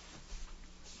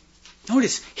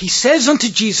 Notice, he says unto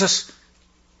Jesus,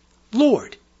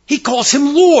 Lord. He calls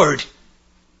him Lord.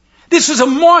 This was a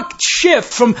marked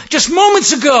shift from just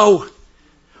moments ago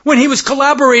when he was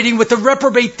collaborating with the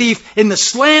reprobate thief in the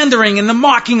slandering and the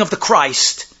mocking of the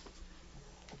Christ.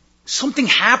 Something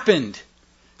happened.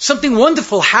 Something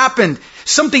wonderful happened.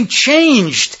 Something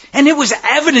changed. And it was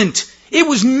evident. It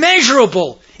was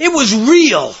measurable. It was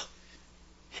real.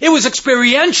 It was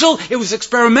experiential. It was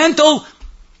experimental.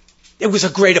 It was a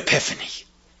great epiphany.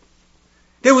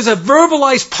 There was a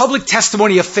verbalized public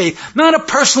testimony of faith, not a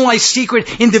personalized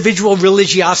secret individual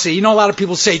religiosity. You know, a lot of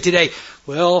people say today,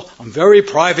 well, I'm very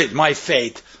private in my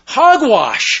faith.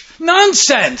 Hogwash.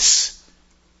 Nonsense.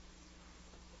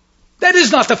 That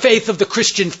is not the faith of the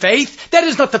Christian faith. That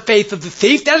is not the faith of the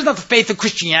thief. That is not the faith of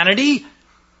Christianity.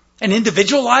 An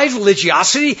individualized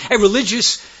religiosity, a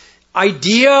religious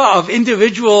idea of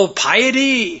individual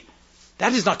piety.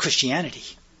 That is not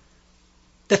Christianity.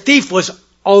 The thief was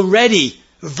already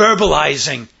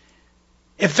verbalizing,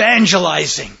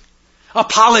 evangelizing,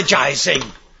 apologizing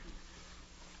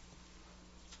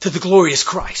to the glorious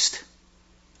Christ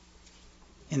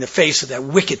in the face of that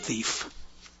wicked thief.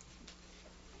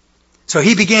 So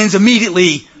he begins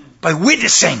immediately by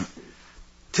witnessing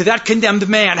to that condemned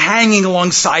man hanging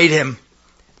alongside him.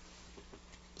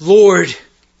 Lord,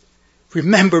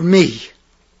 remember me.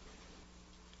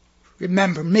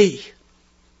 Remember me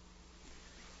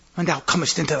when thou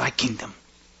comest into thy kingdom.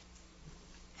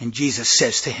 And Jesus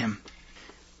says to him,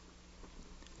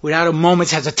 without a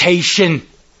moment's hesitation,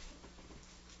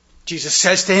 Jesus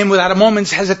says to him without a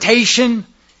moment's hesitation,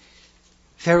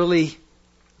 verily,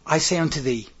 I say unto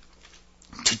thee,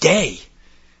 today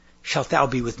shalt thou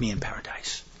be with me in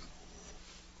paradise.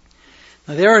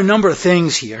 Now there are a number of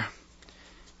things here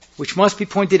which must be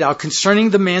pointed out concerning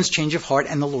the man's change of heart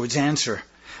and the Lord's answer.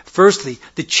 Firstly,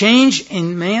 the change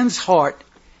in man's heart,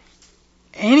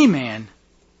 any man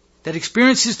that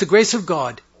experiences the grace of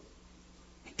God,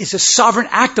 is a sovereign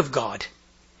act of God.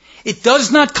 It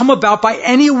does not come about by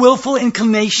any willful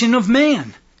inclination of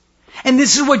man. And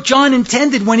this is what John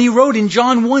intended when he wrote in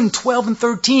John 1:12 and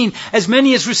 13, as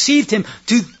many as received him,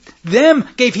 to them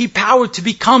gave he power to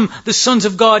become the sons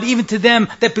of God, even to them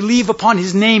that believe upon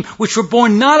his name, which were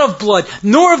born not of blood,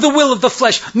 nor of the will of the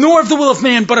flesh, nor of the will of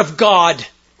man, but of God.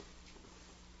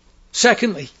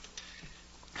 Secondly,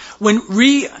 when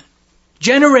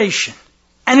generation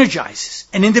energizes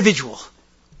an individual,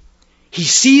 he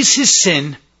sees his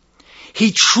sin,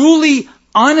 he truly,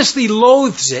 honestly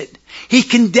loathes it, he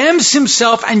condemns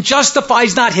himself and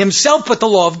justifies not himself but the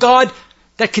law of God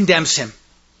that condemns him.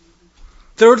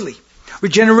 Thirdly,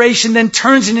 regeneration then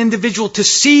turns an individual to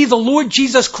see the Lord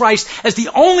Jesus Christ as the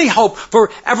only hope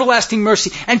for everlasting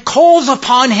mercy and calls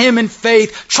upon him in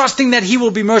faith, trusting that he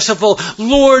will be merciful.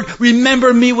 Lord,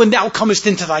 remember me when thou comest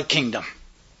into thy kingdom.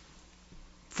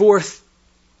 Fourth,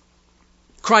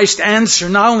 Christ's answer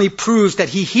not only proves that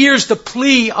he hears the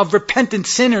plea of repentant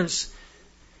sinners,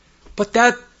 but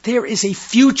that there is a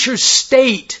future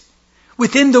state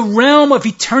within the realm of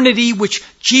eternity which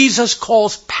Jesus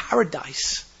calls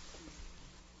paradise.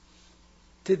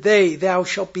 Today thou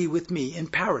shalt be with me in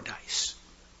paradise.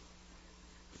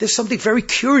 There's something very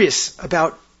curious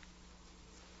about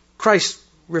Christ's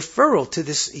referral to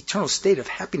this eternal state of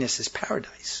happiness as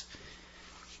paradise.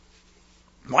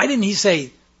 Why didn't he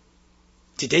say,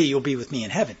 today you'll be with me in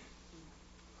heaven?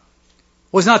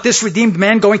 Was not this redeemed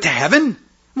man going to heaven?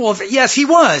 Well, yes, he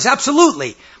was,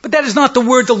 absolutely. But that is not the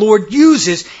word the Lord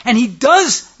uses, and he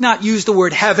does not use the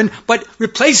word heaven, but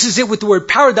replaces it with the word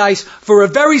paradise for a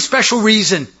very special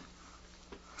reason.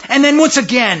 And then once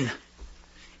again,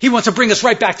 he wants to bring us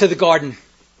right back to the garden.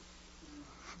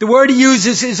 The word he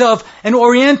uses is of an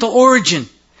oriental origin,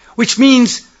 which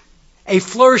means a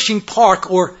flourishing park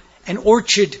or an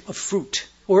orchard of fruit,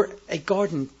 or a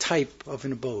garden type of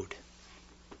an abode.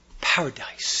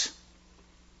 Paradise.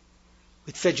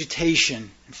 With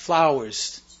vegetation and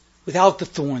flowers, without the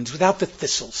thorns, without the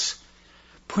thistles,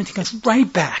 pointing us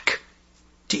right back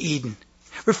to Eden,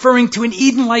 referring to an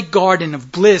Eden-like garden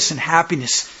of bliss and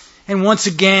happiness, and once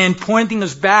again pointing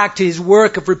us back to his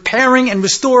work of repairing and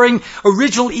restoring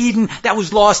original Eden that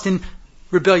was lost in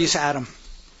rebellious Adam.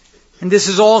 And this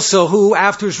is also who,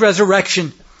 after his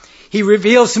resurrection, he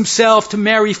reveals himself to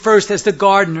Mary first as the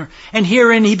gardener, and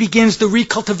herein he begins the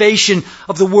recultivation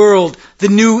of the world, the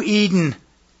new Eden.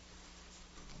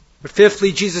 But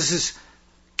fifthly, Jesus is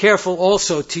careful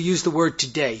also to use the word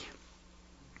today.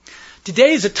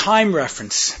 Today is a time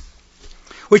reference,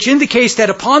 which indicates that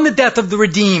upon the death of the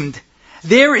redeemed,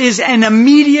 there is an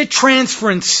immediate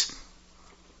transference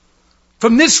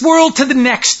from this world to the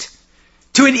next,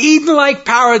 to an Eden-like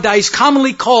paradise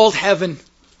commonly called heaven.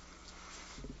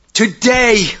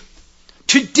 Today,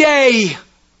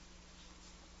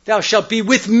 thou shalt be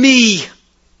with me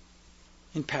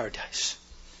in paradise.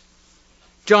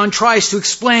 John tries to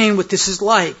explain what this is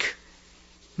like.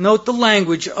 Note the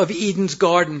language of Eden's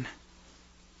garden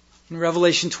in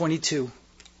Revelation 22.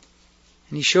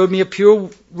 And he showed me a pure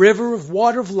river of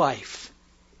water of life,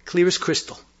 clear as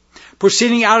crystal,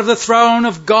 proceeding out of the throne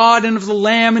of God and of the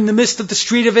Lamb in the midst of the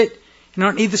street of it, and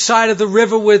on either side of the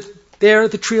river was there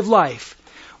the tree of life,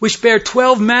 which bare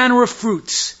 12 manner of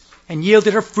fruits, and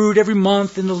yielded her fruit every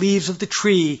month, and the leaves of the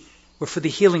tree were for the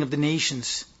healing of the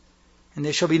nations. And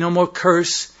there shall be no more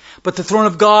curse, but the throne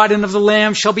of God and of the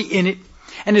Lamb shall be in it,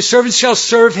 and his servants shall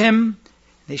serve him,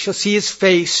 and they shall see his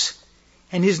face,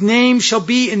 and his name shall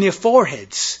be in their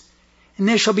foreheads, and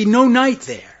there shall be no night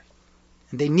there.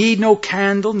 And they need no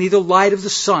candle, neither light of the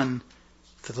sun,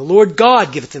 for the Lord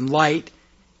God giveth them light,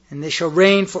 and they shall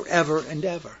reign forever and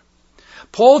ever.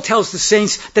 Paul tells the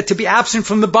saints that to be absent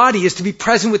from the body is to be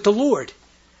present with the Lord.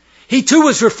 He too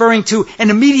was referring to an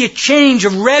immediate change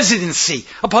of residency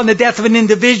upon the death of an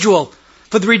individual.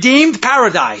 For the redeemed,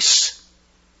 paradise.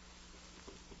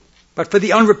 But for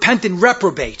the unrepentant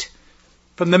reprobate,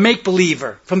 from the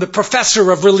make-believer, from the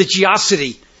professor of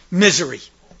religiosity, misery.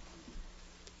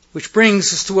 Which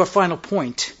brings us to our final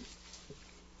point.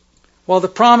 While the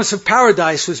promise of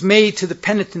paradise was made to the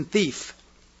penitent thief,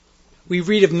 we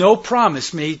read of no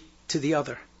promise made to the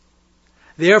other.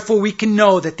 Therefore we can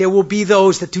know that there will be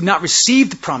those that do not receive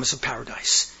the promise of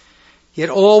paradise. Yet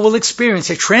all will experience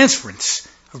a transference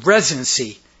of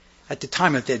residency at the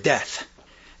time of their death.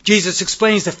 Jesus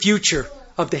explains the future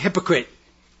of the hypocrite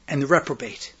and the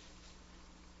reprobate.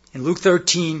 In Luke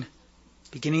 13,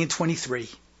 beginning in 23.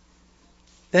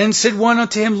 Then said one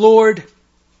unto him, Lord,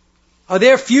 are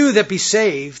there few that be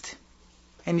saved?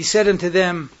 And he said unto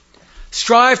them,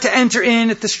 strive to enter in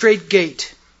at the strait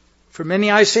gate. For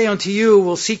many, I say unto you,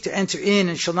 will seek to enter in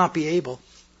and shall not be able.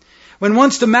 When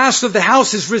once the master of the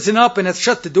house is risen up and hath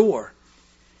shut the door,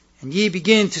 and ye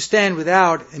begin to stand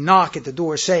without and knock at the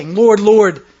door, saying, Lord,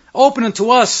 Lord, open unto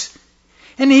us.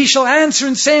 And he shall answer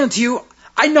and say unto you,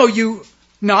 I know you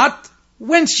not,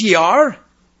 whence ye are.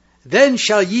 Then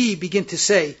shall ye begin to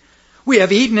say, we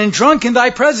have eaten and drunk in thy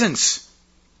presence,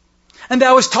 and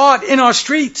thou hast taught in our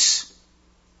streets.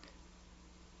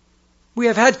 We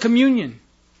have had communion.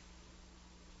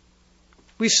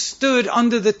 We stood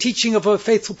under the teaching of a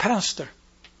faithful pastor.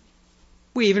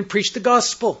 We even preached the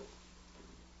gospel.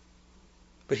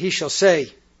 But he shall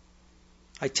say,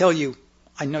 I tell you,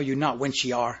 I know you not whence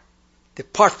ye are.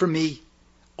 Depart from me,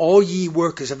 all ye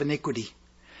workers of iniquity.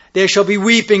 There shall be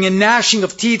weeping and gnashing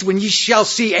of teeth when ye shall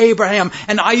see Abraham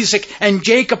and Isaac and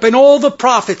Jacob and all the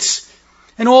prophets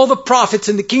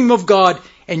in the kingdom of God,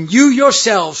 and you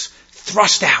yourselves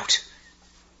thrust out.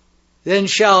 Then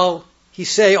shall he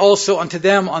say also unto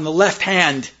them on the left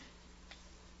hand,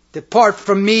 Depart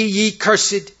from me, ye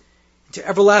cursed, into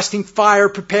everlasting fire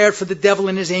prepared for the devil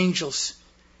and his angels.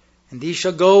 And these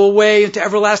shall go away into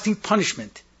everlasting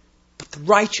punishment, but the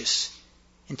righteous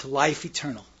into life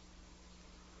eternal.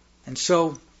 And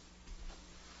so,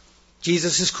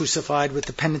 Jesus is crucified with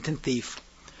the penitent thief,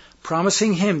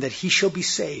 promising him that he shall be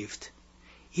saved,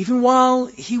 even while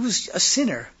he was a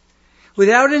sinner,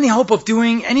 without any hope of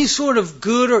doing any sort of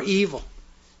good or evil.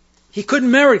 He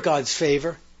couldn't merit God's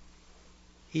favor.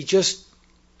 He just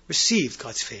received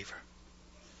God's favor.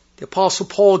 The Apostle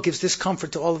Paul gives this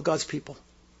comfort to all of God's people.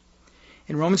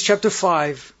 In Romans chapter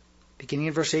 5, beginning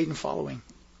in verse 8 and following.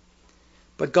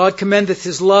 But God commendeth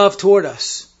his love toward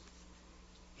us,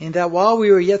 in that while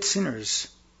we were yet sinners,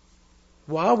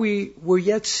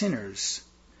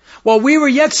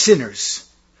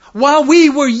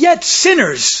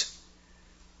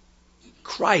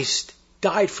 Christ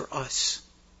died for us.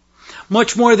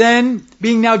 Much more then,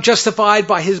 being now justified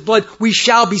by his blood, we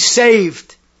shall be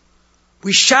saved.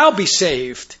 We shall be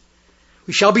saved.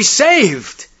 We shall be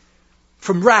saved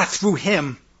from wrath through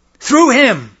him. Through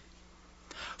him.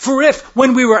 For if,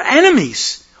 when we were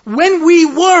enemies, we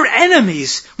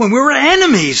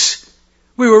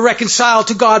were reconciled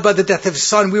to God by the death of his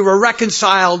Son. We were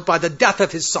reconciled by the death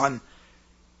of his Son.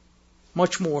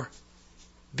 Much more,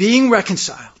 being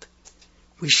reconciled,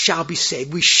 we shall be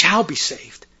saved. We shall be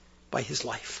saved by his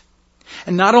life.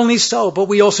 And not only so, but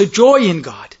we also joy in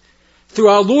God through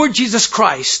our Lord Jesus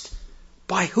Christ,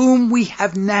 by whom we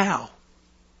have now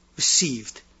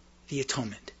received the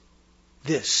atonement.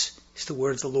 This is the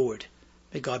word of the Lord.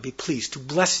 May God be pleased to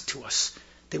bless it to us,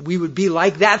 that we would be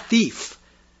like that thief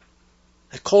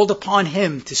that called upon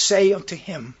him to say unto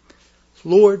him,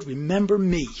 Lord, remember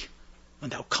me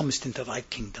when thou comest into thy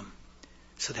kingdom,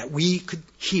 so that we could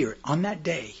hear on that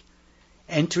day,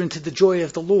 enter into the joy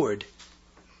of the Lord,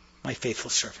 my faithful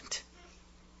servant.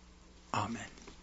 Amen.